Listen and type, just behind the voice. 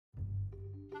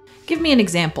Give me an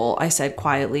example, I said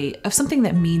quietly, of something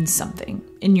that means something,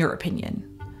 in your opinion.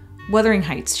 Wuthering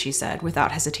Heights, she said,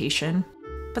 without hesitation.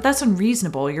 But that's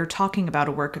unreasonable, you're talking about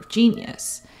a work of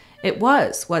genius. It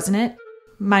was, wasn't it?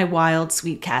 My wild,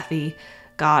 sweet Kathy.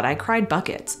 God, I cried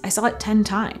buckets. I saw it 10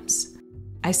 times.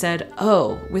 I said,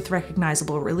 oh, with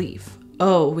recognizable relief.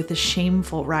 Oh, with a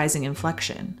shameful rising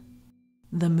inflection.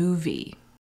 The movie.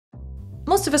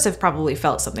 Most of us have probably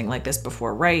felt something like this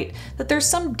before, right? That there's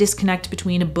some disconnect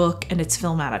between a book and its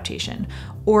film adaptation.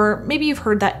 Or maybe you've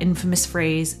heard that infamous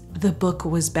phrase, the book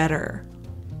was better.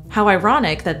 How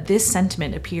ironic that this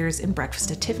sentiment appears in Breakfast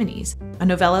at Tiffany's, a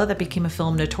novella that became a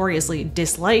film notoriously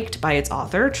disliked by its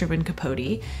author, Truman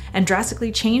Capote, and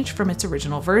drastically changed from its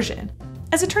original version.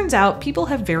 As it turns out, people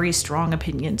have very strong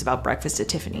opinions about Breakfast at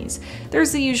Tiffany's.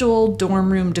 There's the usual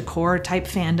dorm room decor type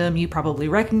fandom you probably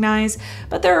recognize,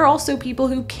 but there are also people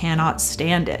who cannot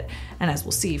stand it, and as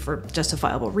we'll see, for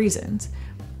justifiable reasons.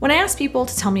 When I asked people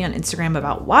to tell me on Instagram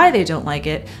about why they don't like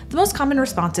it, the most common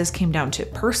responses came down to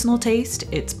personal taste,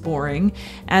 it's boring,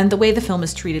 and the way the film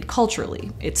is treated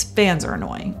culturally, its fans are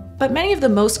annoying. But many of the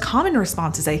most common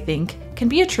responses, I think, can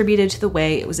be attributed to the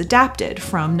way it was adapted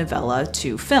from novella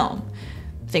to film.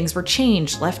 Things were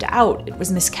changed, left out, it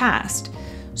was miscast.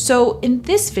 So in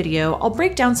this video, I'll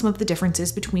break down some of the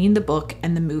differences between the book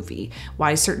and the movie,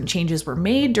 why certain changes were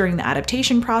made during the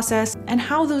adaptation process, and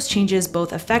how those changes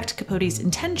both affect Capote's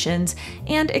intentions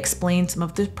and explain some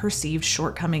of the perceived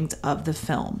shortcomings of the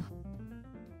film.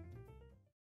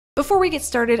 Before we get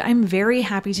started, I'm very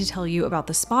happy to tell you about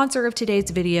the sponsor of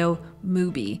today's video,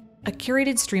 Mubi, a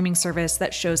curated streaming service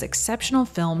that shows exceptional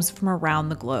films from around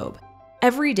the globe.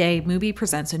 Every day, Mubi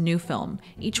presents a new film,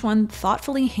 each one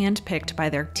thoughtfully handpicked by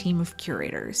their team of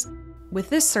curators. With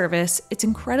this service, it's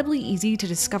incredibly easy to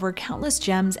discover countless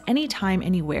gems anytime,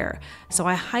 anywhere, so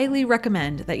I highly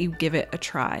recommend that you give it a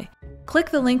try. Click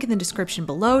the link in the description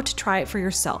below to try it for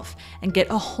yourself and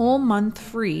get a whole month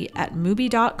free at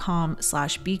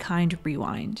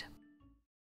mubi.com/bekindrewind.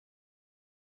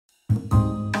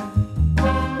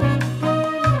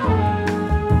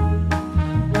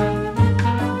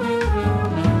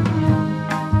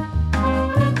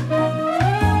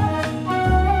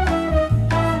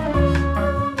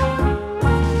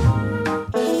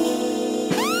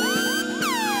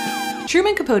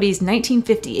 Truman Capote's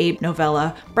 1958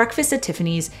 novella, Breakfast at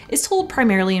Tiffany's, is told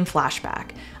primarily in flashback.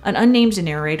 An unnamed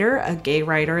narrator, a gay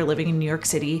writer living in New York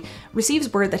City,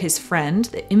 receives word that his friend,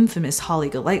 the infamous Holly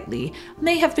Golightly,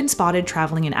 may have been spotted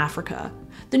traveling in Africa.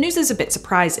 The news is a bit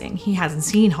surprising. He hasn't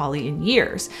seen Holly in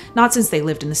years, not since they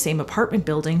lived in the same apartment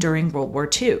building during World War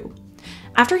II.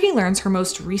 After he learns her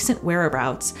most recent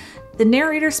whereabouts, the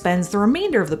narrator spends the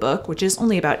remainder of the book, which is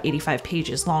only about 85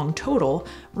 pages long total,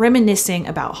 reminiscing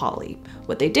about Holly,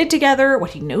 what they did together,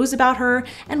 what he knows about her,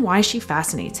 and why she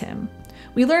fascinates him.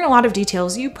 We learn a lot of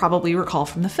details you probably recall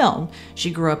from the film.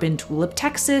 She grew up in Tulip,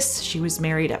 Texas. She was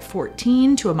married at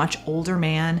 14 to a much older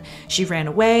man. She ran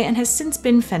away and has since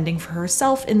been fending for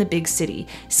herself in the big city,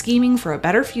 scheming for a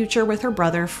better future with her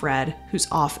brother, Fred,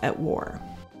 who's off at war.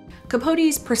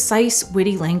 Capote's precise,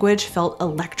 witty language felt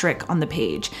electric on the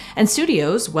page, and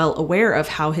studios, well aware of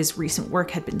how his recent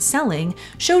work had been selling,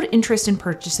 showed interest in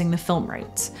purchasing the film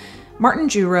rights. Martin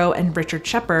Juro and Richard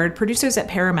Shepard, producers at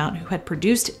Paramount who had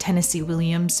produced Tennessee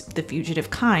Williams' The Fugitive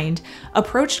Kind,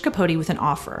 approached Capote with an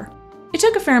offer. It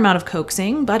took a fair amount of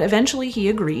coaxing, but eventually he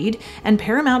agreed, and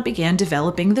Paramount began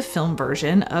developing the film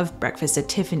version of Breakfast at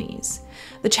Tiffany's.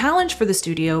 The challenge for the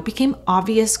studio became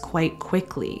obvious quite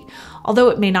quickly. Although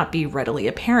it may not be readily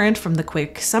apparent from the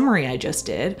quick summary I just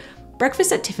did,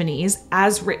 Breakfast at Tiffany's,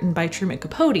 as written by Truman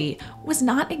Capote, was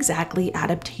not exactly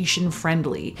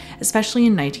adaptation-friendly, especially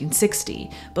in 1960,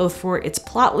 both for its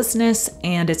plotlessness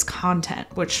and its content,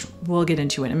 which we'll get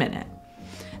into in a minute.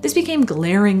 This became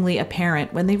glaringly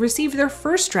apparent when they received their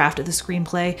first draft of the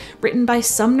screenplay, written by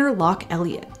Sumner Locke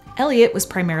Elliott. Elliott was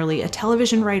primarily a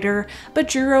television writer, but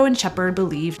Juro and Shepard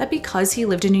believed that because he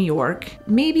lived in New York,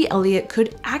 maybe Elliott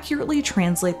could accurately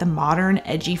translate the modern,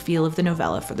 edgy feel of the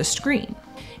novella for the screen.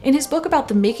 In his book about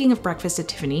the making of Breakfast at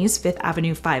Tiffany's, 5th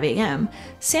Avenue 5 a.m.,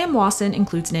 Sam Wasson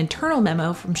includes an internal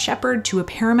memo from Shepard to a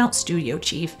Paramount studio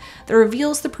chief that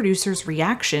reveals the producer's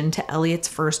reaction to Elliott's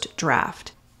first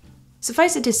draft.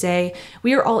 Suffice it to say,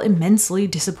 we are all immensely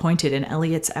disappointed in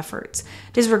Elliott's efforts.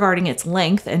 Disregarding its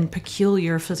length and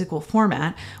peculiar physical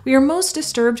format, we are most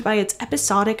disturbed by its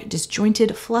episodic,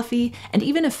 disjointed, fluffy, and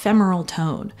even ephemeral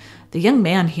tone. The young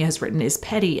man he has written is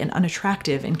petty and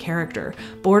unattractive in character,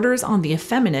 borders on the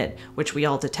effeminate, which we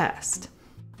all detest.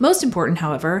 Most important,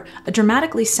 however, a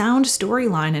dramatically sound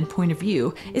storyline and point of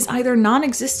view is either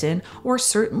non-existent or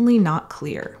certainly not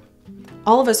clear.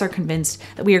 All of us are convinced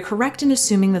that we are correct in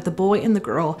assuming that the boy and the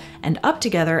girl end up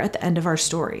together at the end of our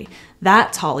story.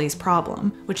 That's Holly's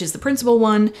problem, which is the principal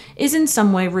one, is in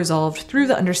some way resolved through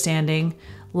the understanding,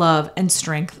 love, and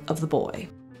strength of the boy.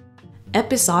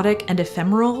 Episodic and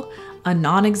ephemeral, a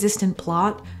non-existent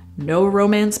plot, no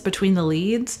romance between the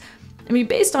leads. I mean,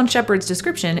 based on Shepard's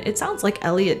description, it sounds like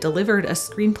Eliot delivered a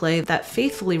screenplay that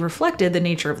faithfully reflected the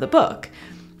nature of the book.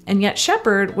 And yet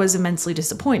Shepard was immensely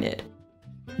disappointed.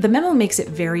 The memo makes it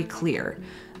very clear.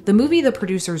 The movie the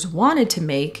producers wanted to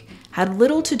make had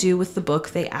little to do with the book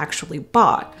they actually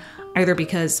bought, either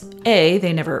because A,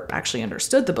 they never actually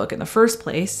understood the book in the first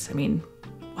place, I mean,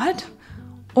 what?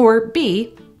 Or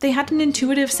B, they had an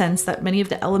intuitive sense that many of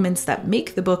the elements that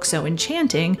make the book so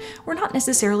enchanting were not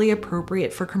necessarily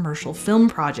appropriate for commercial film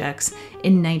projects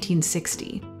in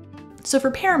 1960. So for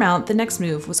Paramount, the next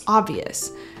move was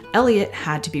obvious. Eliot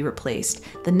had to be replaced.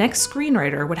 The next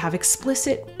screenwriter would have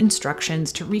explicit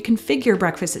instructions to reconfigure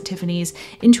Breakfast at Tiffany's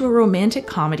into a romantic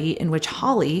comedy in which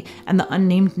Holly and the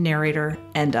unnamed narrator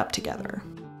end up together.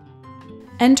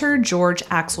 Enter George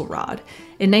Axelrod.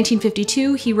 In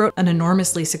 1952, he wrote an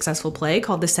enormously successful play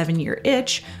called The 7-Year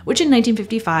Itch, which in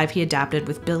 1955 he adapted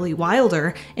with Billy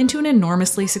Wilder into an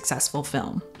enormously successful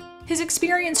film. His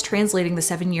experience translating The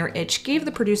 7-Year Itch gave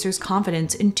the producers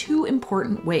confidence in two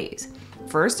important ways.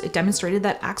 First, it demonstrated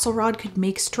that Axelrod could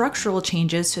make structural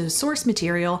changes to the source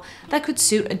material that could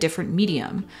suit a different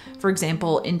medium. For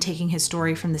example, in taking his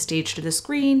story from the stage to the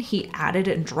screen, he added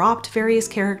and dropped various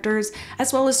characters,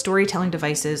 as well as storytelling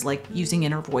devices like using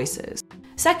inner voices.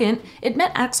 Second, it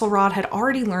meant Axelrod had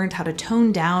already learned how to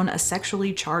tone down a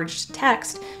sexually charged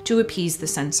text to appease the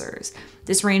censors.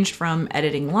 This ranged from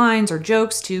editing lines or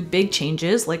jokes to big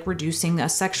changes like reducing a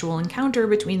sexual encounter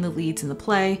between the leads in the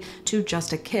play to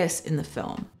just a kiss in the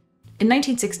film. In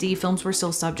 1960, films were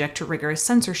still subject to rigorous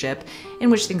censorship, in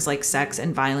which things like sex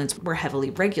and violence were heavily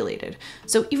regulated.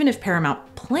 So even if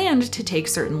Paramount planned to take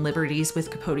certain liberties with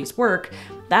Capote's work,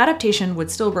 the adaptation would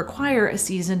still require a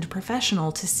seasoned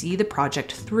professional to see the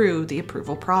project through the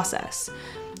approval process.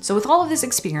 So with all of this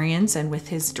experience and with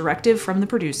his directive from the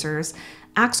producers,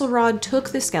 Axelrod took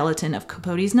the skeleton of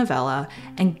Capote's novella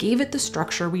and gave it the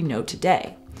structure we know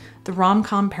today. The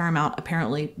rom-com Paramount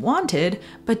apparently wanted,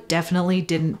 but definitely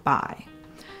didn't buy.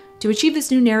 To achieve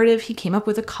this new narrative, he came up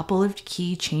with a couple of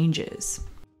key changes.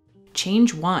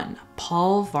 Change 1,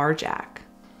 Paul Varjak.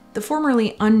 The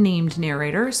formerly unnamed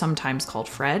narrator, sometimes called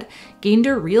Fred, gained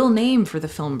a real name for the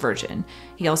film version.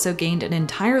 He also gained an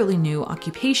entirely new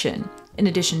occupation. In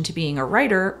addition to being a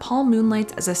writer, Paul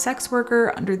moonlights as a sex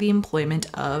worker under the employment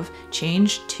of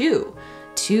Change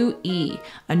 2E,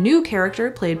 a new character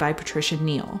played by Patricia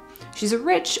Neal. She's a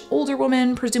rich, older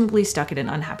woman, presumably stuck in an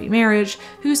unhappy marriage,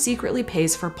 who secretly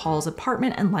pays for Paul's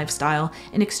apartment and lifestyle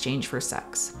in exchange for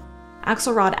sex.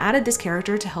 Axelrod added this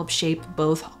character to help shape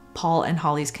both Paul and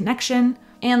Holly's connection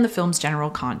and the film's general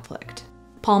conflict.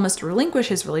 Paul must relinquish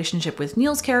his relationship with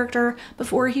Neal's character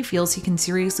before he feels he can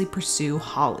seriously pursue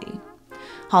Holly.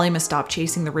 Holly must stop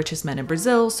chasing the richest men in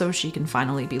Brazil so she can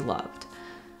finally be loved.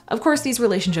 Of course, these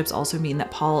relationships also mean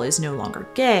that Paul is no longer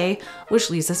gay, which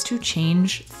leads us to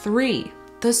Change 3,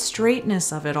 the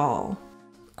straightness of it all.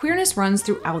 Queerness runs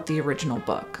throughout the original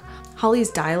book.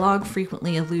 Holly's dialogue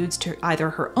frequently alludes to either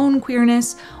her own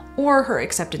queerness or her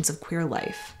acceptance of queer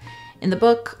life. In the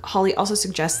book, Holly also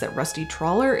suggests that Rusty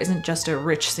Trawler isn't just a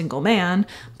rich single man,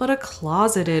 but a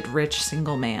closeted rich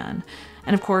single man.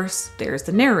 And of course, there's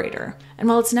the narrator. And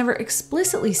while it's never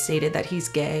explicitly stated that he's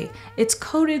gay, it's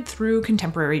coded through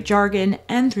contemporary jargon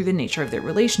and through the nature of their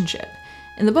relationship.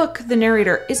 In the book, the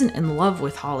narrator isn't in love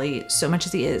with Holly so much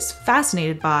as he is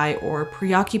fascinated by or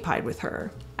preoccupied with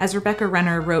her. As Rebecca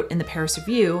Renner wrote in the Paris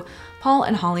Review, Paul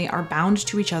and Holly are bound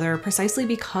to each other precisely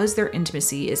because their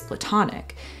intimacy is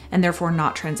platonic, and therefore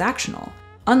not transactional.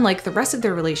 Unlike the rest of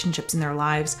their relationships in their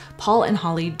lives, Paul and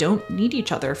Holly don't need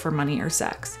each other for money or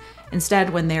sex. Instead,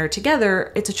 when they're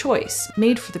together, it's a choice,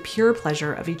 made for the pure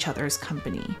pleasure of each other's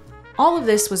company. All of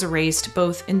this was erased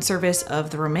both in service of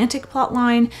the romantic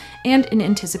plotline and in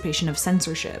anticipation of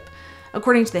censorship.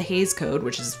 According to the Hays Code,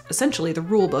 which is essentially the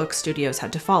rule book studios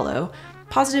had to follow,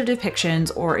 positive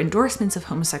depictions or endorsements of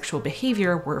homosexual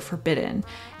behavior were forbidden.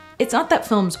 It's not that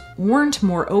films weren't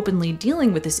more openly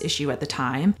dealing with this issue at the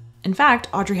time. In fact,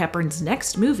 Audrey Hepburn's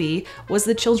next movie was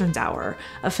The Children's Hour,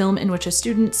 a film in which a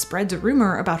student spreads a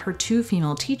rumor about her two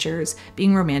female teachers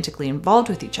being romantically involved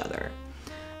with each other.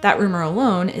 That rumor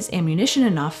alone is ammunition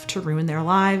enough to ruin their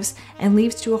lives and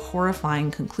leads to a horrifying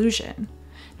conclusion.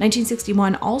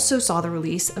 1961 also saw the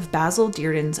release of Basil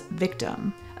Dearden's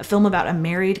Victim, a film about a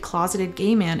married, closeted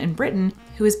gay man in Britain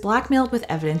who is blackmailed with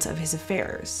evidence of his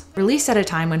affairs. Released at a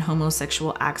time when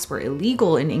homosexual acts were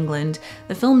illegal in England,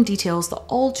 the film details the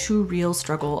all-too-real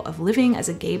struggle of living as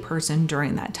a gay person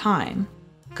during that time.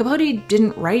 Capote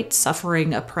didn't write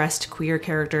suffering, oppressed queer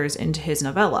characters into his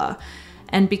novella,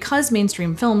 and because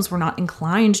mainstream films were not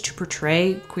inclined to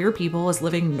portray queer people as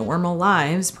living normal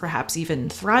lives, perhaps even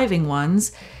thriving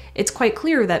ones, it's quite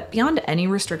clear that beyond any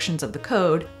restrictions of the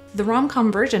code, the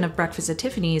rom-com version of Breakfast at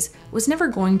Tiffany's was never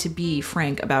going to be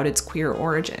frank about its queer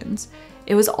origins.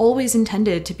 It was always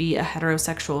intended to be a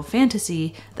heterosexual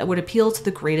fantasy that would appeal to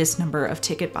the greatest number of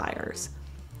ticket buyers.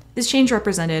 This change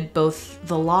represented both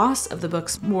the loss of the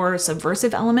book's more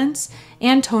subversive elements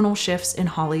and tonal shifts in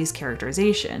Holly's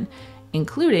characterization,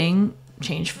 including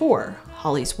change 4,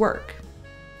 Holly's work.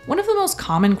 One of the most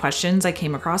common questions I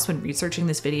came across when researching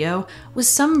this video was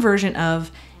some version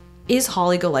of, is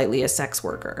Holly Golightly a sex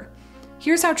worker?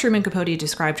 Here's how Truman Capote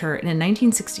described her in a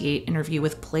 1968 interview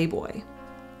with Playboy.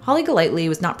 Holly Golightly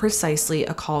was not precisely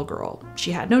a call girl.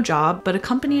 She had no job, but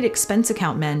accompanied expense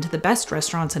account men to the best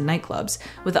restaurants and nightclubs,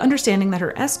 with the understanding that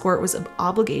her escort was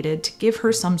obligated to give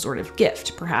her some sort of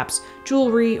gift, perhaps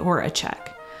jewelry or a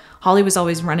check. Holly was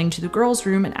always running to the girls'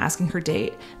 room and asking her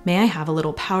date, "May I have a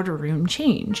little powder room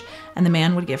change?" And the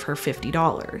man would give her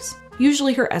 $50.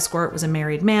 Usually her escort was a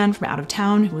married man from out of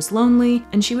town who was lonely,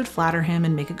 and she would flatter him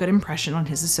and make a good impression on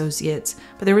his associates,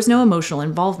 but there was no emotional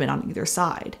involvement on either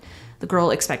side. The girl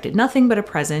expected nothing but a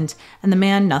present, and the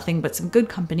man nothing but some good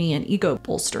company and ego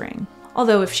bolstering.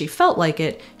 Although if she felt like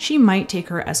it, she might take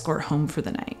her escort home for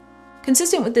the night.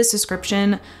 Consistent with this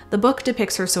description, the book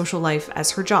depicts her social life as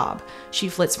her job. She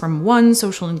flits from one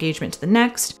social engagement to the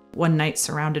next, one night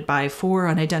surrounded by 4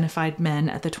 unidentified men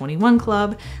at the 21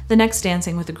 Club, the next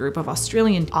dancing with a group of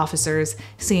Australian officers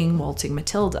singing Waltzing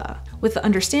Matilda, with the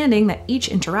understanding that each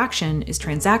interaction is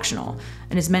transactional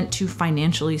and is meant to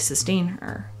financially sustain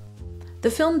her. The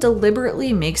film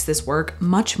deliberately makes this work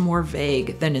much more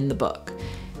vague than in the book.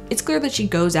 It's clear that she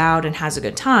goes out and has a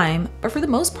good time, but for the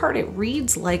most part it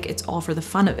reads like it's all for the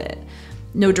fun of it.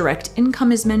 No direct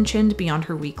income is mentioned beyond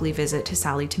her weekly visit to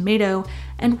Sally Tomato,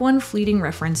 and one fleeting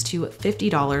reference to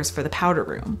 $50 for the powder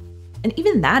room. And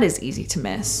even that is easy to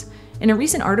miss. In a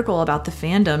recent article about the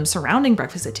fandom surrounding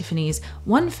Breakfast at Tiffany's,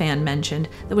 one fan mentioned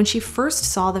that when she first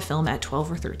saw the film at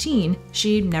 12 or 13,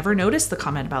 she never noticed the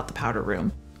comment about the powder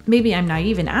room. "Maybe I'm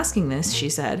naive in asking this," she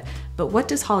said, "but what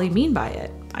does Holly mean by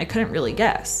it? I couldn't really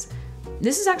guess."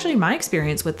 This is actually my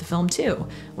experience with the film too.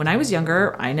 When I was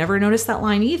younger, I never noticed that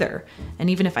line either.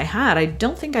 And even if I had, I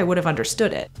don't think I would have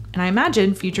understood it. And I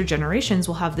imagine future generations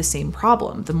will have the same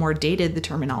problem the more dated the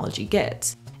terminology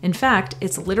gets. In fact,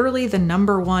 it's literally the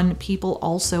 #1 people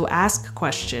also ask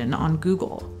question on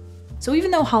Google. So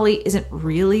even though Holly isn't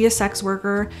really a sex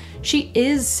worker, she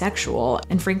is sexual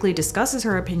and frankly discusses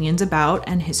her opinions about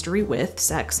and history with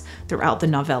sex throughout the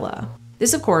novella.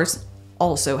 This, of course,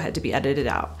 also had to be edited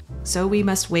out. So we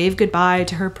must wave goodbye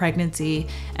to her pregnancy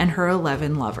and her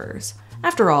 11 lovers.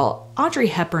 After all, Audrey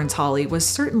Hepburn's Holly was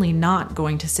certainly not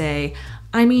going to say,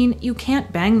 "I mean, you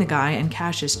can't bang the guy and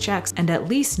cash his checks and at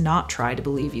least not try to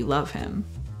believe you love him."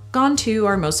 Gone too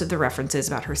are most of the references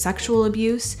about her sexual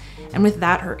abuse, and with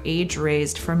that her age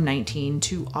raised from 19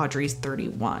 to Audrey's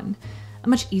 31, a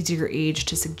much easier age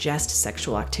to suggest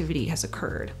sexual activity has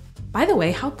occurred. By the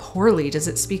way, how poorly does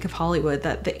it speak of Hollywood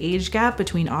that the age gap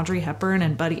between Audrey Hepburn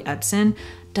and Buddy Ebsen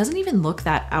doesn't even look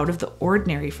that out of the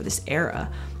ordinary for this era.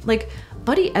 Like,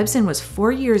 Buddy Ebsen was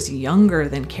 4 years younger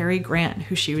than Cary Grant,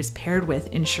 who she was paired with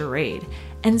in Charade,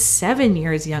 and 7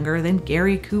 years younger than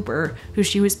Gary Cooper, who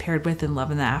she was paired with in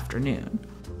Love in the Afternoon.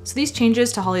 So these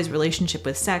changes to Holly's relationship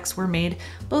with sex were made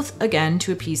both, again,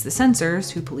 to appease the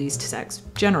censors, who policed sex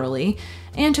generally,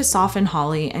 and to soften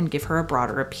Holly and give her a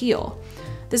broader appeal.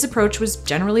 This approach was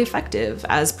generally effective,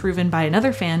 as proven by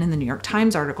another fan in the New York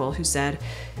Times article who said,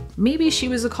 "Maybe she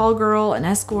was a call girl, an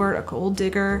escort, a gold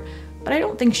digger, but I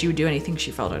don't think she would do anything she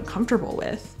felt uncomfortable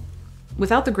with."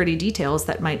 Without the gritty details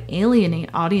that might alienate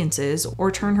audiences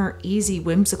or turn her easy,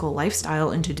 whimsical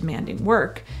lifestyle into demanding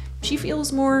work, she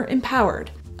feels more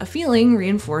empowered, a feeling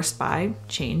reinforced by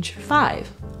change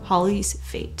 5, Holly's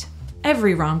fate.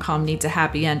 Every rom-com needs a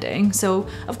happy ending, so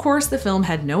of course the film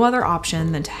had no other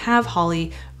option than to have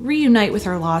Holly reunite with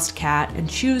her lost cat and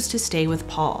choose to stay with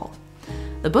Paul.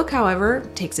 The book, however,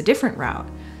 takes a different route.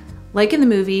 Like in the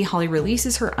movie, Holly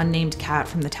releases her unnamed cat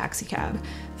from the taxicab.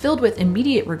 Filled with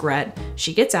immediate regret,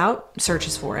 she gets out,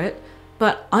 searches for it,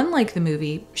 but unlike the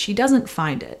movie, she doesn't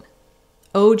find it.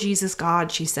 "Oh, Jesus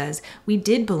God," she says, "we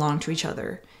did belong to each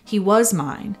other. He was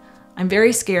mine. I'm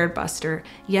very scared, Buster.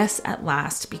 Yes, at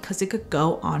last, because it could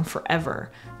go on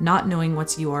forever, not knowing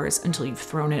what's yours until you've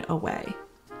thrown it away.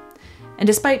 And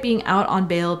despite being out on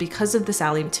bail because of the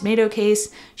Sally tomato case,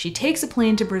 she takes a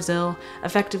plane to Brazil,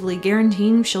 effectively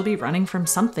guaranteeing she'll be running from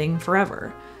something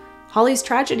forever. Holly's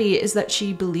tragedy is that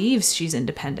she believes she's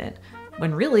independent,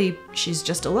 when really she's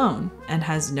just alone and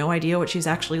has no idea what she's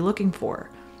actually looking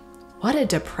for. What a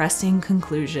depressing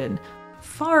conclusion.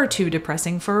 Far too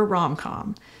depressing for a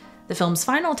rom-com. The film's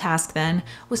final task, then,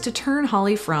 was to turn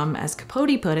Holly from, as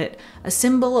Capote put it, a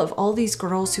symbol of all these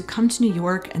girls who come to New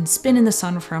York and spin in the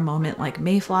sun for a moment like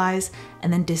mayflies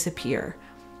and then disappear,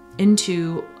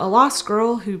 into a lost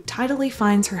girl who tidily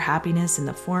finds her happiness in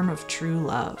the form of true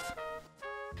love.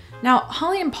 Now,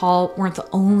 Holly and Paul weren't the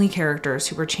only characters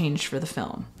who were changed for the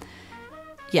film.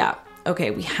 Yeah,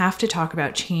 okay, we have to talk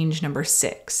about change number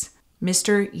 6,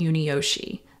 Mr.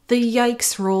 Yuniyoshi. The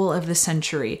yikes role of the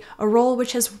century, a role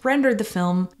which has rendered the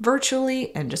film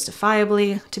virtually, and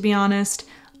justifiably, to be honest,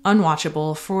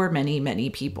 unwatchable for many, many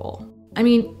people. I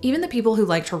mean, even the people who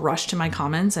like to rush to my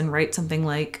comments and write something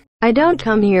like, "I don't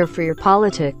come here for your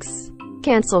politics.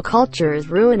 Cancel culture is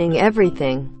ruining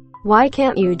everything. Why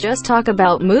can't you just talk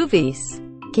about movies?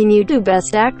 Can you do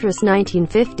Best Actress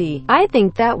 1950? I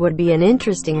think that would be an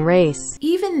interesting race."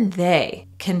 Even they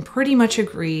can pretty much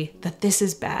agree that this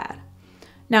is bad.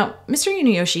 Now, Mr.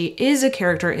 Yuniyoshi is a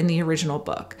character in the original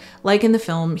book. Like in the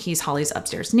film, he's Holly's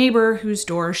upstairs neighbor whose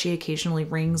door she occasionally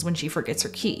rings when she forgets her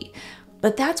key.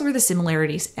 But that's where the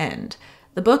similarities end.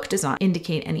 The book does not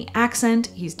indicate any accent.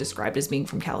 He's described as being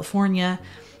from California.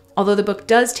 Although the book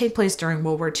does take place during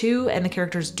World War II, and the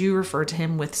characters do refer to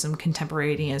him with some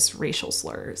contemporaneous racial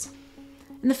slurs.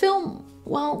 In the film,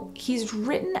 well, he's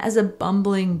written as a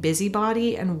bumbling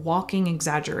busybody and walking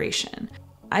exaggeration.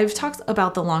 I've talked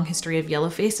about the long history of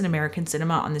yellowface in American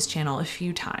cinema on this channel a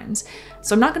few times,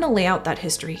 so I'm not going to lay out that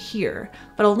history here,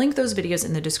 but I'll link those videos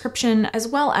in the description, as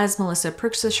well as Melissa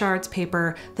Pruksaschart's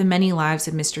paper, The Many Lives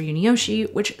of Mr.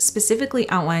 Yuniyoshi, which specifically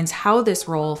outlines how this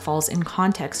role falls in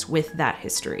context with that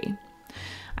history.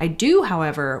 I do,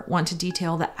 however, want to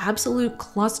detail the absolute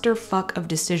clusterfuck of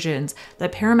decisions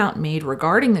that Paramount made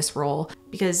regarding this role,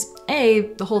 because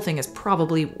A, the whole thing is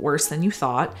probably worse than you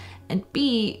thought, and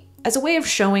B, as a way of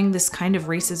showing this kind of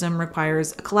racism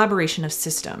requires a collaboration of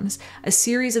systems, a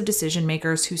series of decision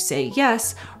makers who say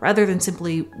yes, rather than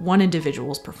simply one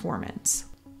individual's performance.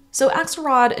 So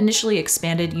Axelrod initially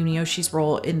expanded Yuniyoshi's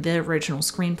role in the original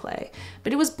screenplay,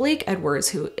 but it was Blake Edwards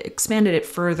who expanded it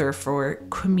further for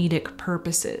comedic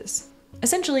purposes.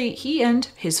 Essentially, he and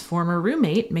his former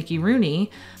roommate, Mickey Rooney,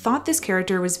 thought this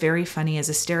character was very funny as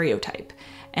a stereotype,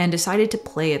 and decided to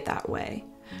play it that way.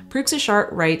 Pruksaschart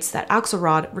writes that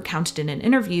Axelrod recounted in an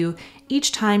interview,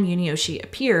 "Each time Yuniyoshi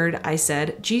appeared, I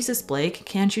said, 'Jesus, Blake,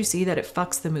 can't you see that it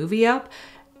fucks the movie up?'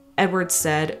 Edwards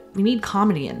said, 'We need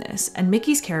comedy in this, and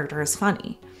Mickey's character is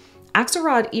funny.'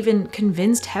 Axelrod even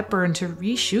convinced Hepburn to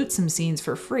reshoot some scenes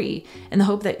for free in the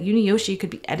hope that Yuniyoshi could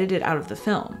be edited out of the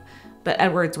film, but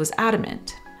Edwards was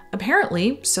adamant.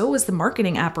 Apparently, so was the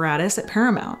marketing apparatus at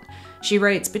Paramount. She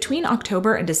writes, between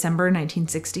October and December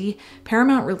 1960,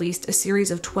 Paramount released a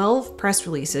series of 12 press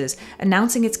releases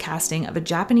announcing its casting of a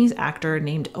Japanese actor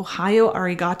named Ohio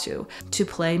Arigato to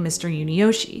play Mr.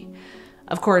 Yuniyoshi.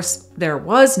 Of course, there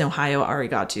was no Ohio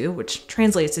Arigato, which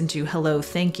translates into hello,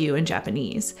 thank you in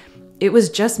Japanese. It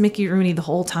was just Mickey Rooney the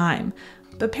whole time.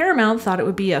 But Paramount thought it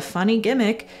would be a funny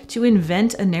gimmick to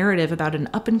invent a narrative about an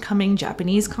up-and-coming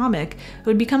Japanese comic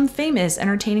who had become famous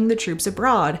entertaining the troops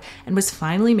abroad and was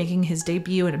finally making his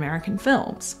debut in American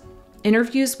films.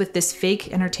 Interviews with this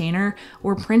fake entertainer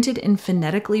were printed in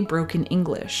phonetically broken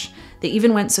English. They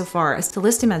even went so far as to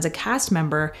list him as a cast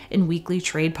member in weekly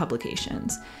trade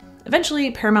publications.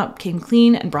 Eventually, Paramount came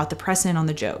clean and brought the press in on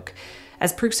the joke.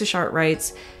 As Pruksaschart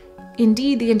writes,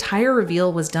 indeed, the entire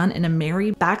reveal was done in a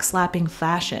merry, backslapping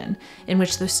fashion, in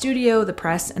which the studio, the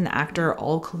press, and the actor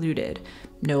all colluded.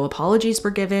 No apologies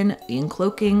were given, the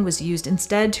uncloaking was used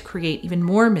instead to create even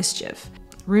more mischief.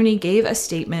 Rooney gave a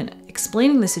statement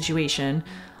explaining the situation,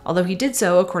 although he did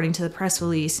so, according to the press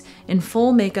release, in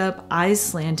full makeup, eyes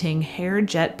slanting, hair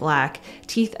jet black,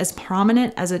 teeth as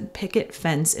prominent as a picket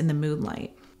fence in the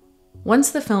moonlight.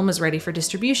 Once the film was ready for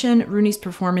distribution, Rooney's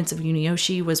performance of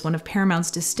Yuniyoshi was one of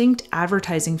Paramount's distinct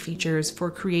advertising features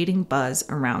for creating buzz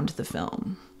around the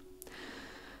film.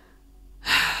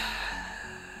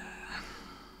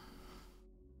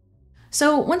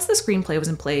 So once the screenplay was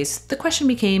in place, the question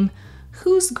became,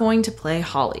 who's going to play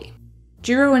Holly?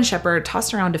 Jiro and Shepard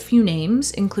tossed around a few names,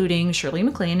 including Shirley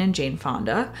MacLaine and Jane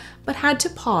Fonda, but had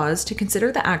to pause to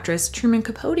consider the actress Truman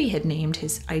Capote had named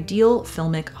his ideal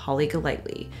filmic Holly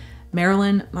Golightly,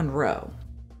 Marilyn Monroe.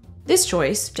 This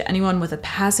choice, to anyone with a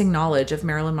passing knowledge of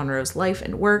Marilyn Monroe's life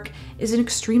and work, is an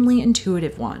extremely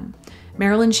intuitive one.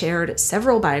 Marilyn shared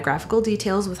several biographical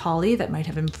details with Holly that might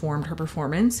have informed her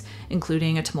performance,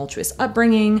 including a tumultuous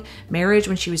upbringing, marriage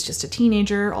when she was just a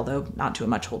teenager, although not to a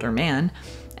much older man,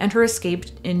 and her escape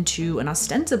into an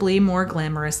ostensibly more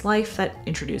glamorous life that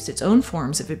introduced its own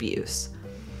forms of abuse.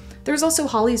 There's also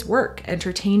Holly's work,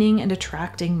 entertaining and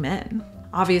attracting men.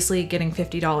 Obviously, getting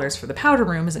 $50 for the powder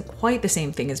room isn't quite the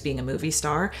same thing as being a movie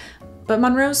star, but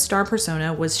Monroe's star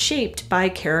persona was shaped by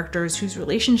characters whose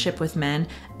relationship with men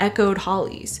echoed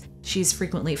Holly's. She's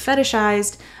frequently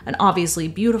fetishized, an obviously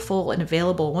beautiful and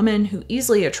available woman who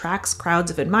easily attracts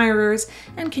crowds of admirers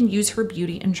and can use her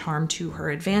beauty and charm to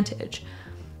her advantage.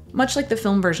 Much like the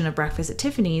film version of Breakfast at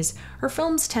Tiffany's, her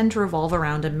films tend to revolve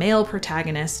around a male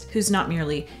protagonist who's not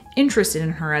merely interested in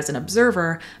her as an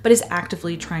observer, but is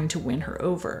actively trying to win her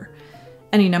over.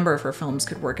 Any number of her films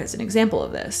could work as an example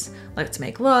of this. Let's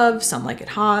Make Love, Some Like It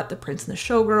Hot, The Prince and the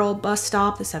Showgirl, Bus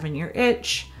Stop, The 7-Year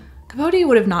Itch. Capote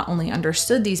would have not only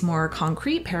understood these more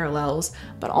concrete parallels,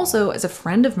 but also, as a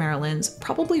friend of Marilyn's,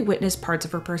 probably witnessed parts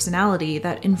of her personality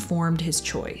that informed his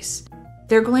choice.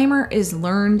 Their glamour is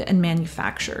learned and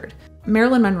manufactured.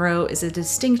 Marilyn Monroe is a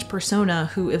distinct persona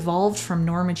who evolved from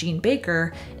Norma Jean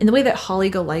Baker in the way that Holly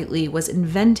Golightly was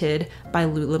invented by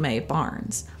Lula Mae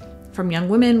Barnes. From young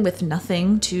women with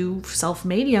nothing to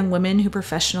self-made young women who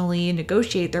professionally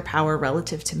negotiate their power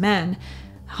relative to men,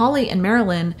 Holly and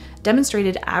Marilyn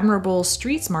demonstrated admirable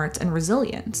street smarts and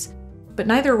resilience. But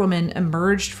neither woman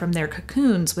emerged from their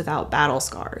cocoons without battle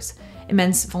scars.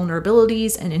 Immense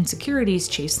vulnerabilities and insecurities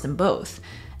chased them both.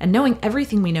 And knowing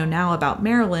everything we know now about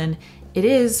Marilyn, it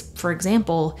is, for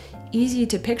example, easy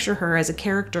to picture her as a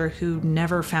character who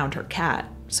never found her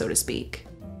cat, so to speak.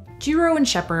 Jiro and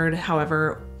Shepard,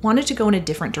 however, wanted to go in a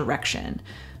different direction.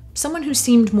 Someone who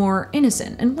seemed more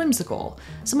innocent and whimsical.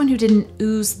 Someone who didn't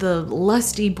ooze the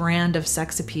lusty brand of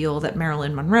sex appeal that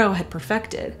Marilyn Monroe had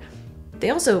perfected. They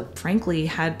also, frankly,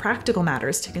 had practical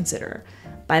matters to consider.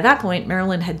 By that point,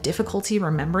 Marilyn had difficulty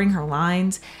remembering her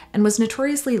lines and was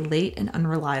notoriously late and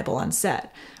unreliable on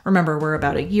set. Remember, we're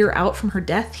about a year out from her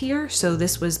death here, so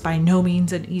this was by no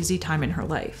means an easy time in her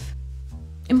life.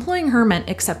 Employing her meant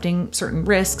accepting certain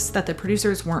risks that the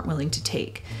producers weren't willing to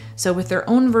take. So with their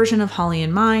own version of Holly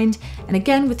in mind, and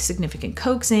again with significant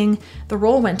coaxing, the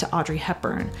role went to Audrey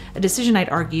Hepburn, a decision I'd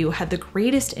argue had the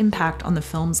greatest impact on the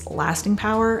film's lasting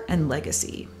power and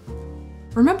legacy.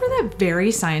 Remember that very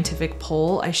scientific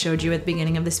poll I showed you at the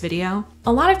beginning of this video?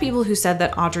 A lot of people who said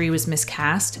that Audrey was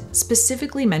miscast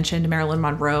specifically mentioned Marilyn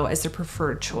Monroe as their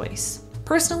preferred choice.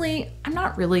 Personally, I'm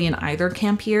not really in either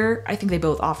camp here. I think they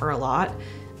both offer a lot,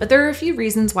 but there are a few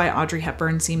reasons why Audrey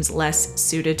Hepburn seems less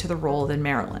suited to the role than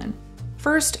Marilyn.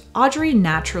 First, Audrey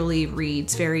naturally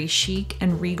reads very chic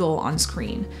and regal on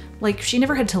screen, like she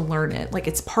never had to learn it, like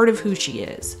it's part of who she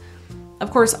is. Of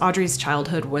course, Audrey's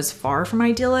childhood was far from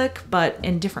idyllic, but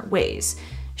in different ways.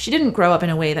 She didn't grow up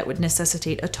in a way that would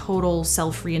necessitate a total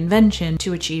self-reinvention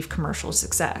to achieve commercial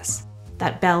success.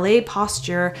 That ballet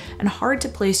posture and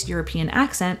hard-to-place European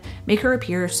accent make her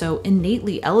appear so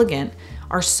innately elegant,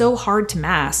 are so hard to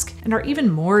mask, and are even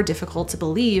more difficult to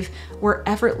believe were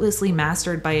effortlessly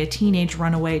mastered by a teenage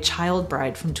runaway child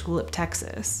bride from Tulip,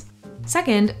 Texas.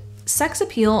 Second, sex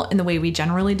appeal in the way we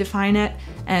generally define it,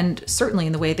 and certainly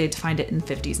in the way they defined it in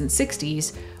the 50s and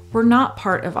 60s, were not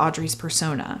part of Audrey's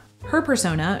persona. Her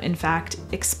persona, in fact,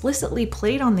 explicitly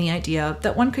played on the idea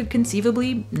that one could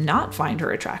conceivably not find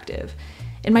her attractive.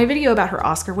 In my video about her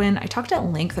Oscar win, I talked at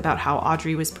length about how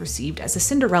Audrey was perceived as a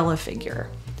Cinderella figure.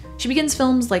 She begins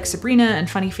films like Sabrina and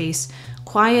Funny Face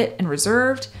quiet and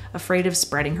reserved, afraid of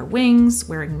spreading her wings,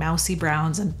 wearing mousy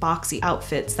browns and boxy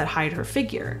outfits that hide her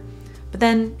figure. But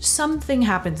then something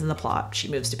happens in the plot. She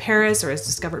moves to Paris or is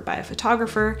discovered by a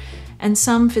photographer, and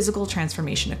some physical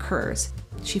transformation occurs.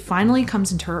 She finally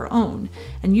comes into her own,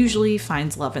 and usually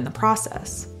finds love in the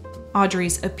process.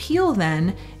 Audrey's appeal,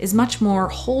 then, is much more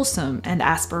wholesome and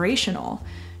aspirational.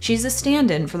 She's a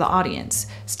stand-in for the audience,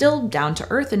 still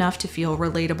down-to-earth enough to feel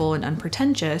relatable and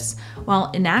unpretentious,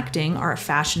 while enacting our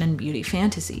fashion and beauty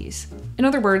fantasies. In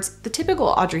other words, the typical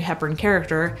Audrey Hepburn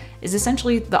character is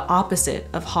essentially the opposite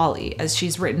of Holly, as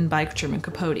she's written by Truman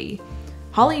Capote.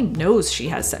 Holly knows she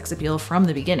has sex appeal from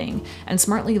the beginning, and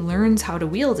smartly learns how to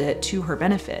wield it to her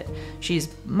benefit.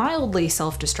 She's mildly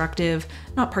self-destructive,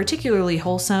 not particularly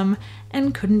wholesome,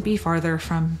 and couldn't be farther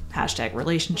from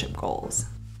 #relationship goals.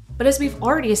 But as we've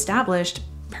already established,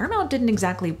 Paramount didn't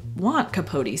exactly want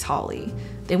Capote's Holly.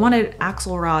 They wanted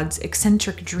Axelrod's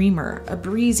eccentric dreamer, a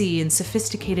breezy and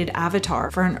sophisticated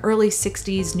avatar for an early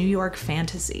 60s New York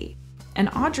fantasy. And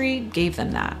Audrey gave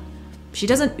them that. She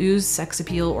doesn't ooze sex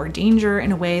appeal or danger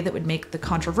in a way that would make the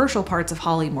controversial parts of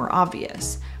Holly more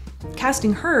obvious.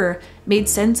 Casting her made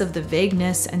sense of the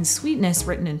vagueness and sweetness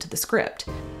written into the script.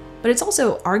 But it's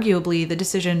also arguably the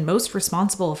decision most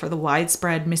responsible for the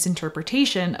widespread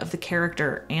misinterpretation of the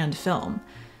character and film.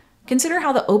 Consider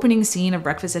how the opening scene of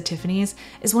Breakfast at Tiffany's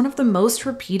is one of the most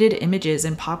repeated images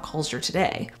in pop culture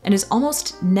today, and is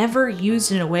almost never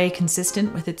used in a way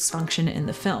consistent with its function in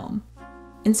the film.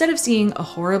 Instead of seeing a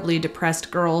horribly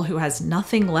depressed girl who has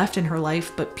nothing left in her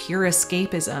life but pure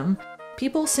escapism,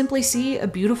 people simply see a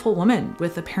beautiful woman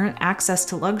with apparent access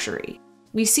to luxury.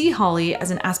 We see Holly as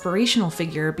an aspirational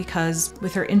figure because,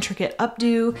 with her intricate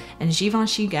updo and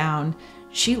Givenchy gown,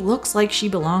 she looks like she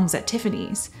belongs at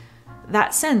Tiffany's.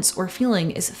 That sense or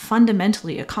feeling is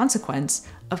fundamentally a consequence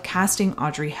of casting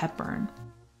Audrey Hepburn.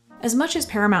 As much as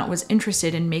Paramount was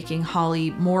interested in making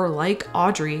Holly more like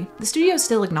Audrey, the studio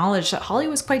still acknowledged that Holly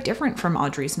was quite different from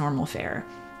Audrey's normal fare.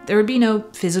 There would be no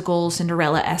physical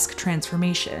Cinderella-esque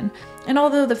transformation, and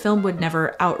although the film would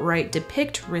never outright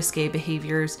depict risque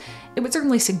behaviors, it would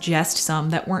certainly suggest some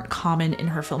that weren't common in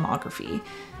her filmography.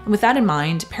 And with that in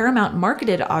mind, Paramount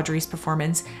marketed Audrey's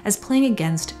performance as playing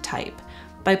against type.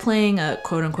 By playing a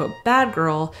quote-unquote bad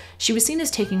girl, she was seen as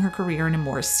taking her career in a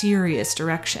more serious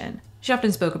direction. She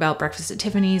often spoke about Breakfast at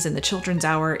Tiffany's and The Children's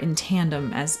Hour in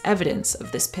tandem as evidence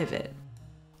of this pivot.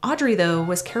 Audrey, though,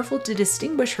 was careful to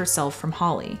distinguish herself from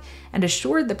Holly, and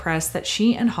assured the press that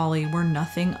she and Holly were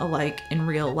nothing alike in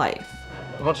real life.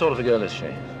 What sort of a girl is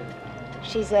she?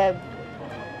 She's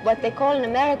what they call in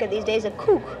America these days, a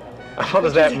kook. What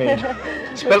does that mean?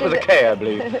 Spelled with a K, I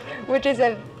believe. Which is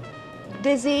a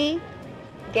dizzy,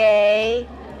 gay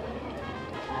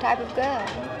type of girl.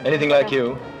 Anything like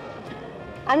you?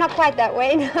 I'm not quite that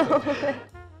way, no.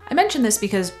 I mention this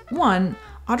because, one,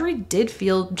 Audrey did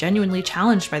feel genuinely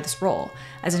challenged by this role.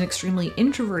 As an extremely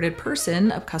introverted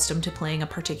person accustomed to playing a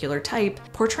particular type,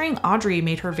 portraying Audrey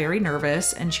made her very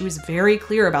nervous, and she was very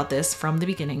clear about this from the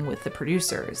beginning with the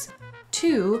producers.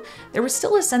 Two, there was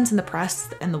still a sense in the press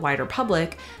and the wider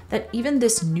public that even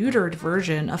this neutered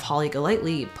version of Holly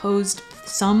Golightly posed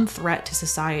some threat to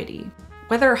society.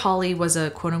 Whether Holly was a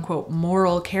quote-unquote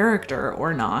moral character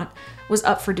or not was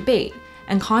up for debate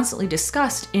and constantly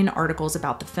discussed in articles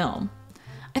about the film.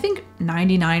 I think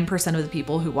 99% of the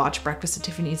people who watch Breakfast at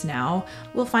Tiffany's now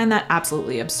will find that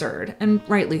absolutely absurd, and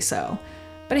rightly so.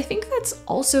 But I think that's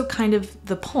also kind of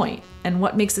the point, and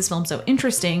what makes this film so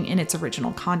interesting in its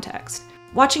original context.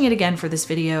 Watching it again for this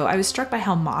video, I was struck by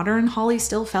how modern Holly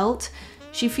still felt.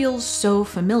 She feels so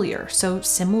familiar, so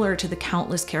similar to the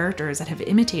countless characters that have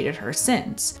imitated her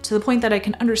since, to the point that I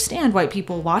can understand why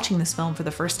people watching this film for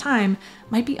the first time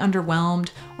might be underwhelmed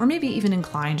or maybe even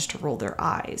inclined to roll their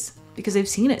eyes, because they've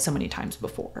seen it so many times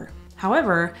before.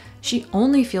 However, she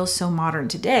only feels so modern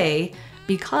today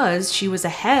because she was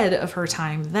ahead of her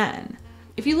time then.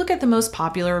 If you look at the most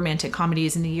popular romantic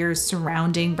comedies in the years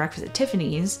surrounding Breakfast at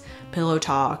Tiffany's, Pillow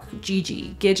Talk,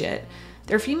 Gigi, Gidget,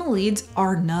 their female leads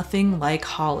are nothing like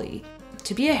Holly.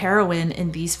 To be a heroine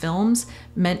in these films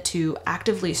meant to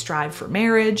actively strive for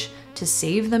marriage, to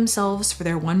save themselves for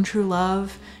their one true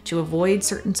love, to avoid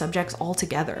certain subjects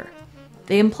altogether.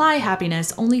 They imply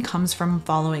happiness only comes from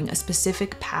following a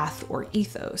specific path or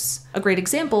ethos. A great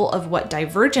example of what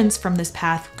divergence from this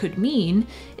path could mean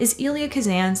is Elia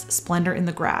Kazan's Splendor in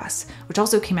the Grass, which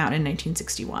also came out in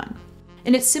 1961.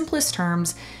 In its simplest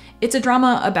terms, it's a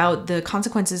drama about the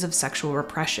consequences of sexual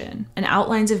repression and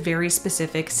outlines a very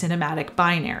specific cinematic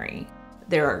binary.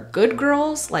 There are good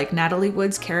girls, like Natalie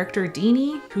Wood's character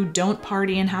Deanie, who don't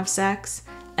party and have sex,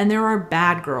 and there are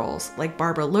bad girls, like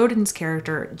Barbara Loden's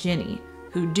character Ginny,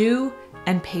 who do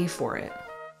and pay for it.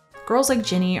 Girls like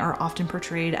Ginny are often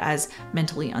portrayed as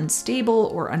mentally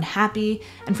unstable or unhappy,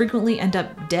 and frequently end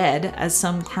up dead as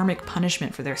some karmic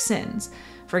punishment for their sins.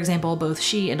 For example, both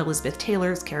she and Elizabeth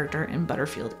Taylor's character in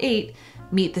Butterfield 8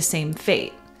 meet the same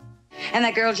fate. And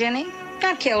that girl Jenny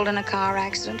got killed in a car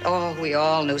accident. Oh, we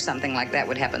all knew something like that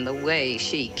would happen the way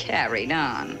she carried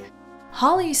on.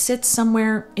 Holly sits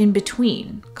somewhere in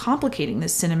between, complicating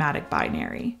this cinematic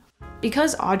binary.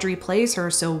 Because Audrey plays her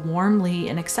so warmly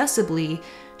and accessibly,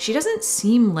 she doesn't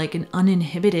seem like an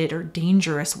uninhibited or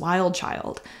dangerous wild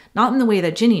child, not in the way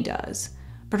that Ginny does.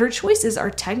 But her choices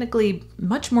are technically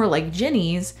much more like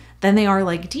Ginny's than they are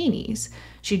like Deanie's.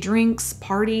 She drinks,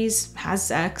 parties, has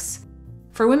sex.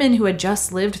 For women who had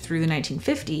just lived through the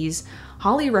 1950s,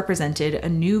 Holly represented a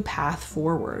new path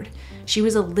forward. She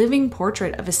was a living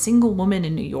portrait of a single woman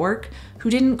in New York who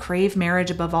didn't crave marriage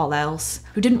above all else,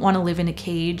 who didn't want to live in a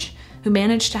cage, who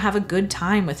managed to have a good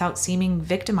time without seeming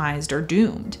victimized or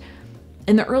doomed.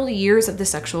 In the early years of the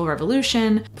sexual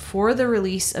revolution, before the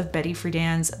release of Betty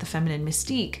Friedan's The Feminine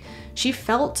Mystique, she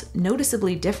felt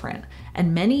noticeably different,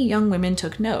 and many young women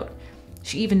took note.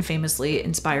 She even famously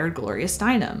inspired Gloria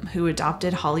Steinem, who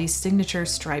adopted Holly's signature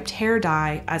striped hair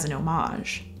dye as an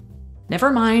homage. Never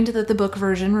mind that the book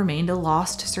version remained a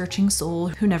lost, searching soul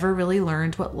who never really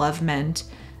learned what love meant.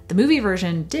 The movie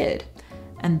version did,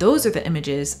 and those are the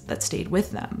images that stayed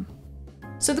with them.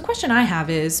 So the question I have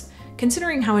is,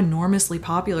 considering how enormously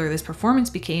popular this performance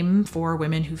became for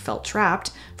women who felt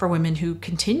trapped, for women who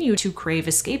continue to crave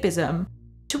escapism,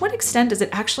 to what extent does it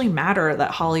actually matter that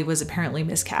Holly was apparently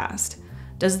miscast?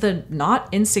 Does the not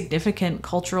insignificant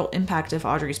cultural impact of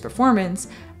Audrey's performance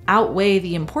outweigh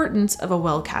the importance of a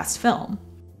well-cast film?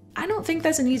 I don't think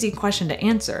that's an easy question to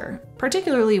answer,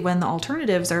 particularly when the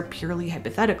alternatives are purely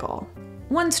hypothetical.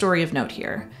 One story of note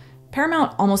here.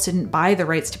 Paramount almost didn't buy the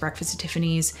rights to Breakfast at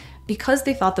Tiffany's because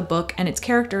they thought the book and its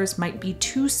characters might be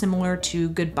too similar to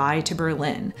Goodbye to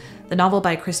Berlin, the novel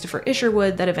by Christopher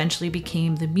Isherwood that eventually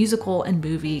became the musical and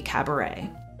movie Cabaret.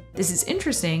 This is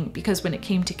interesting because when it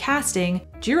came to casting,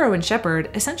 Jiro and Shepard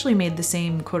essentially made the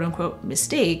same quote-unquote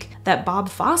mistake that Bob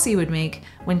Fosse would make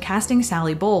when casting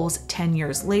Sally Bowles 10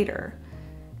 years later.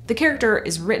 The character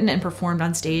is written and performed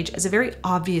on stage as a very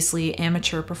obviously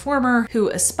amateur performer who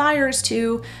aspires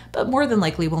to, but more than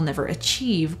likely will never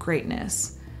achieve,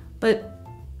 greatness. But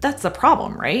that's the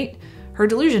problem, right? Her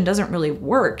delusion doesn't really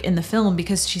work in the film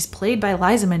because she's played by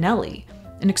Liza Minnelli,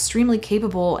 an extremely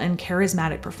capable and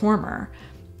charismatic performer.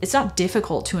 It's not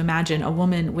difficult to imagine a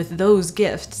woman with those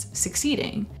gifts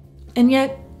succeeding. And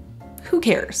yet, who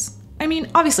cares? I mean,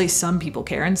 obviously some people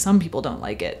care and some people don't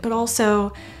like it, but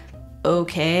also,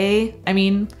 okay. I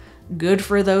mean, good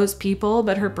for those people,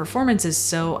 but her performance is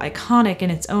so iconic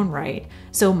in its own right,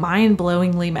 so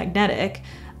mind-blowingly magnetic,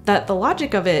 that the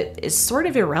logic of it is sort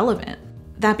of irrelevant.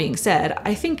 That being said,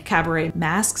 I think Cabaret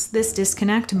masks this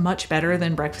disconnect much better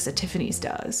than Breakfast at Tiffany's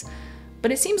does.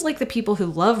 But it seems like the people who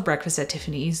love Breakfast at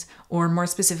Tiffany's, or more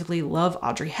specifically love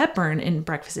Audrey Hepburn in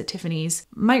Breakfast at Tiffany's,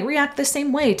 might react the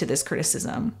same way to this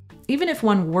criticism. Even if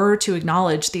one were to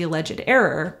acknowledge the alleged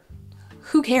error,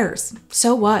 who cares?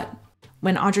 So what?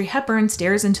 When Audrey Hepburn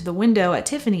stares into the window at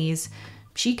Tiffany's,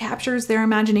 she captures their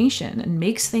imagination and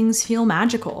makes things feel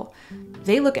magical.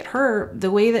 They look at her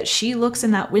the way that she looks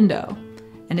in that window.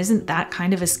 And isn't that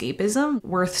kind of escapism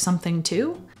worth something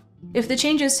too? If the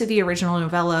changes to the original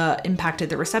novella impacted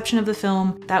the reception of the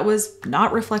film, that was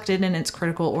not reflected in its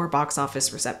critical or box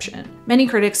office reception. Many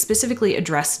critics specifically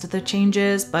addressed the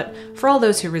changes, but for all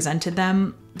those who resented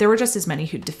them, there were just as many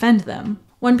who defend them.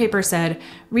 One paper said,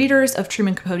 readers of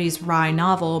Truman Capote's Rye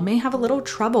novel may have a little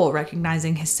trouble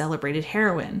recognizing his celebrated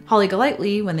heroine, Holly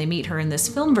Golightly, when they meet her in this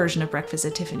film version of Breakfast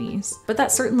at Tiffany's, but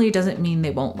that certainly doesn't mean they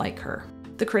won't like her.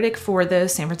 The critic for the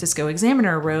San Francisco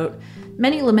Examiner wrote,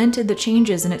 many lamented the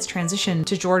changes in its transition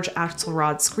to George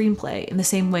Axelrod's screenplay in the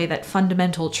same way that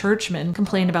fundamental churchmen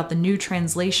complain about the new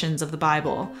translations of the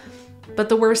Bible. But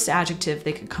the worst adjective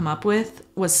they could come up with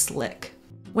was slick.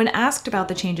 When asked about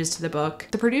the changes to the book,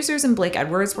 the producers and Blake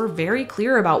Edwards were very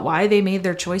clear about why they made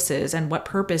their choices and what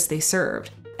purpose they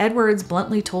served. Edwards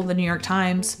bluntly told the New York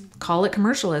Times, call it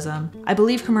commercialism. I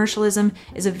believe commercialism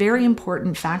is a very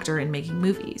important factor in making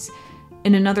movies.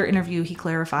 In another interview, he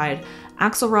clarified,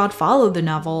 Axelrod followed the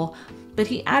novel, but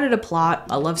he added a plot,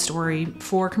 a love story,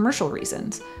 for commercial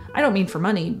reasons. I don't mean for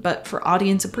money, but for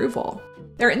audience approval.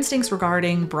 Their instincts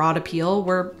regarding broad appeal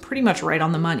were pretty much right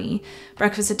on the money.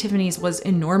 Breakfast at Tiffany's was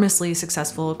enormously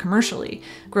successful commercially,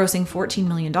 grossing $14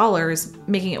 million,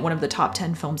 making it one of the top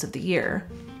 10 films of the year.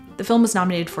 The film was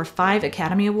nominated for 5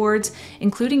 Academy Awards,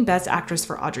 including Best Actress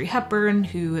for Audrey Hepburn,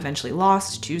 who eventually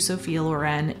lost to Sophia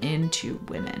Loren in Two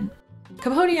Women.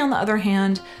 Capote, on the other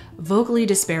hand, vocally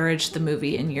disparaged the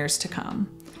movie in years to come.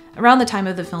 Around the time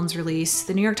of the film's release,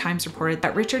 the New York Times reported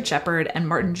that Richard Shepard and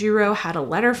Martin Jiro had a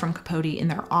letter from Capote in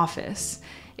their office.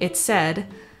 It said,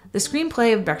 the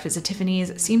screenplay of Breakfast at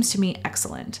Tiffany's seems to me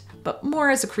excellent, but more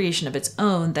as a creation of its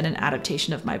own than an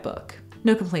adaptation of my book.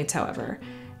 No complaints, however.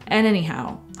 And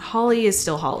anyhow, Holly is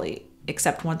still Holly,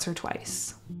 except once or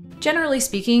twice. Generally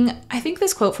speaking, I think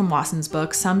this quote from Wasson's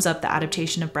book sums up the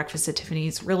adaptation of Breakfast at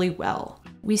Tiffany's really well.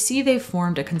 We see they've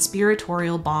formed a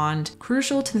conspiratorial bond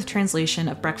crucial to the translation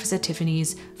of Breakfast at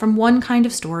Tiffany's from one kind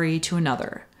of story to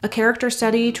another. A character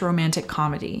study to romantic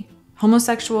comedy,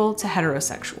 homosexual to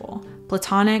heterosexual,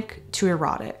 platonic to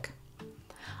erotic.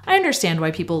 I understand why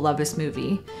people love this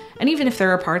movie, and even if there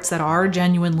are parts that are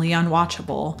genuinely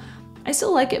unwatchable, I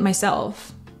still like it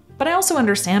myself. But I also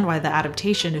understand why the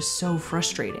adaptation is so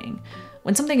frustrating.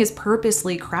 When something is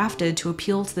purposely crafted to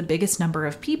appeal to the biggest number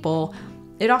of people,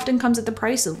 it often comes at the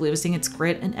price of losing its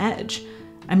grit and edge.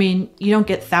 I mean, you don't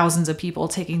get thousands of people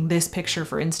taking this picture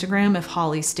for Instagram if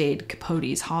Holly stayed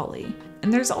Capote's Holly.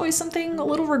 And there's always something a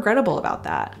little regrettable about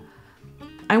that.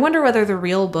 I wonder whether the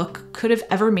real book could have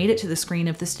ever made it to the screen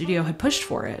if the studio had pushed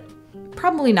for it.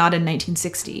 Probably not in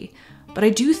 1960, but I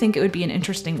do think it would be an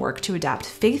interesting work to adapt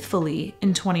faithfully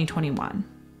in 2021.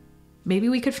 Maybe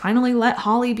we could finally let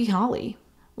Holly be Holly.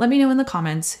 Let me know in the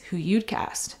comments who you'd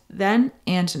cast, then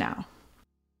and now.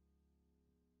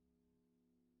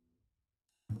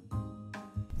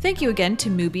 Thank you again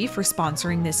to Mubi for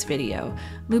sponsoring this video.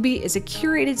 Mubi is a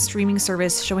curated streaming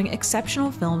service showing exceptional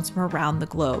films from around the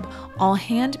globe, all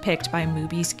hand-picked by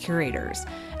Mubi's curators.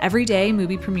 Every day,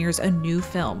 Mubi premieres a new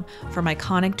film. From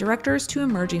iconic directors to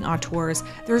emerging auteurs,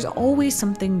 there's always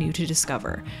something new to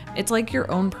discover. It's like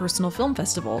your own personal film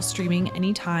festival, streaming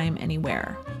anytime,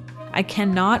 anywhere. I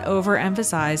cannot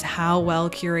overemphasize how well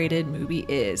curated Mubi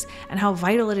is, and how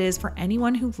vital it is for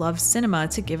anyone who loves cinema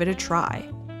to give it a try.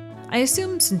 I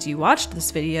assume since you watched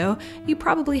this video, you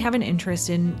probably have an interest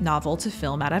in novel to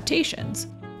film adaptations.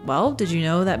 Well, did you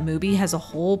know that Mubi has a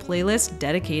whole playlist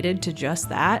dedicated to just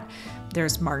that?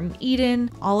 There's Martin Eden,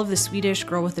 all of the Swedish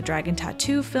Girl with the Dragon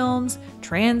Tattoo films,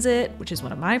 Transit, which is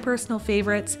one of my personal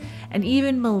favorites, and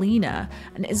even Melina,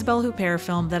 an Isabelle Huppert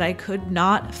film that I could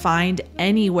not find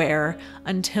anywhere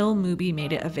until Mubi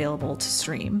made it available to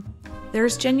stream.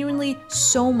 There's genuinely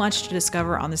so much to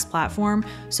discover on this platform,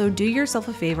 so do yourself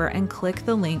a favor and click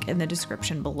the link in the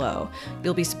description below.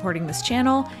 You'll be supporting this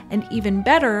channel, and even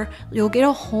better, you'll get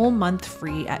a whole month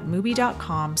free at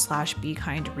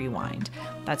mubi.com/BeKindRewind.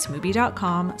 That's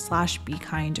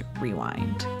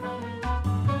mubi.com/BeKindRewind.